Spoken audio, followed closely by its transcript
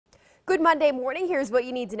Good Monday morning. Here's what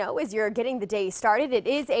you need to know as you're getting the day started. It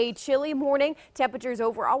is a chilly morning. Temperatures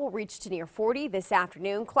overall will reach to near 40 this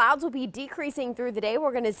afternoon. Clouds will be decreasing through the day.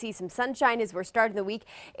 We're going to see some sunshine as we're starting the week.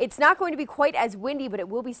 It's not going to be quite as windy, but it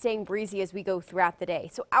will be staying breezy as we go throughout the day.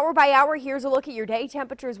 So hour by hour, here's a look at your day.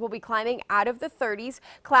 Temperatures will be climbing out of the 30s.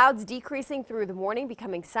 Clouds decreasing through the morning,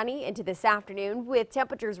 becoming sunny into this afternoon with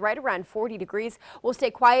temperatures right around 40 degrees. We'll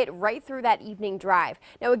stay quiet right through that evening drive.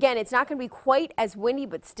 Now again, it's not going to be quite as windy,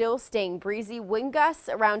 but still staying breezy. Wind gusts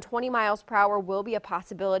around 20 miles per hour will be a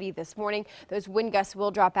possibility this morning. Those wind gusts will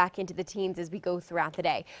drop back into the teens as we go throughout the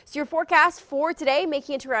day. So your forecast for today,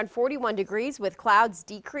 making it to around 41 degrees with clouds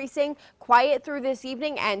decreasing, quiet through this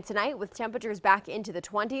evening and tonight with temperatures back into the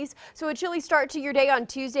 20s. So a chilly start to your day on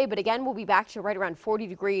Tuesday, but again, we'll be back to right around 40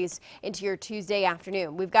 degrees into your Tuesday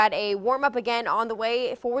afternoon. We've got a warm up again on the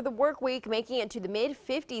way for the work week, making it to the mid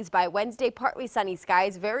 50s by Wednesday. Partly sunny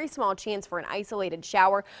skies, very small chance for an isolated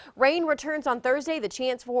shower. Rain returns on Thursday, the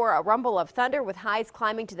chance for a rumble of thunder with highs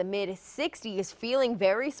climbing to the mid 60s, feeling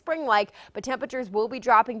very spring-like, but temperatures will be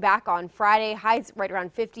dropping back on Friday. Highs right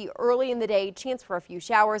around 50 early in the day, chance for a few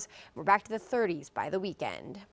showers. We're back to the 30s by the weekend.